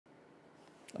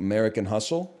American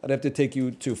Hustle. I'd have to take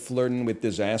you to Flirtin' with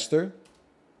Disaster.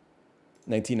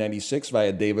 1996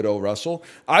 via David O. Russell.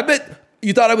 I bet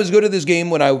you thought I was good at this game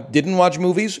when I didn't watch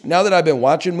movies. Now that I've been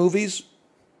watching movies,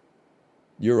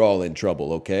 you're all in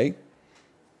trouble, okay?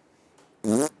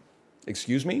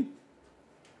 Excuse me?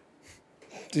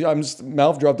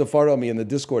 Mouth dropped a fart on me in the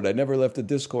Discord. I never left the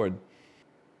Discord.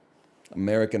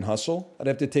 American Hustle. I'd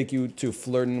have to take you to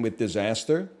Flirtin' with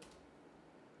Disaster.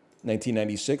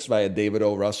 1996 via David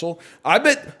O. Russell. I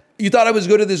bet you thought I was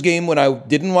good at this game when I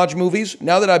didn't watch movies.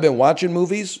 Now that I've been watching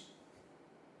movies,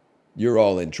 you're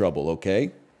all in trouble,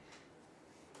 okay?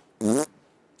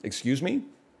 Excuse me?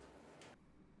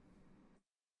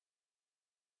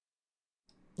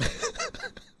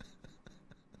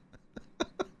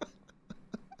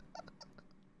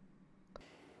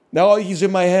 Now he's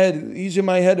in my head. He's in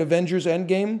my head. Avengers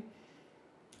Endgame.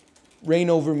 Reign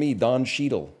Over Me, Don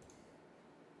Cheadle.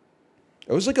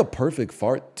 It was like a perfect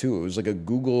fart, too. It was like a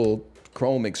Google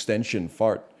Chrome extension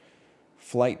fart.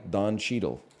 Flight, Don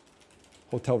Cheadle.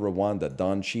 Hotel Rwanda,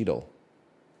 Don Cheadle.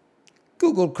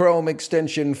 Google Chrome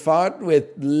extension fart with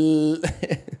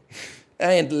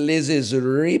Aunt Liz's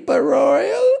Reaper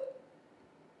Royal.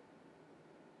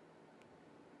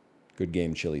 Good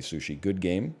game, Chili Sushi. Good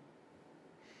game.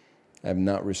 I have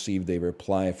not received a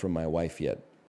reply from my wife yet.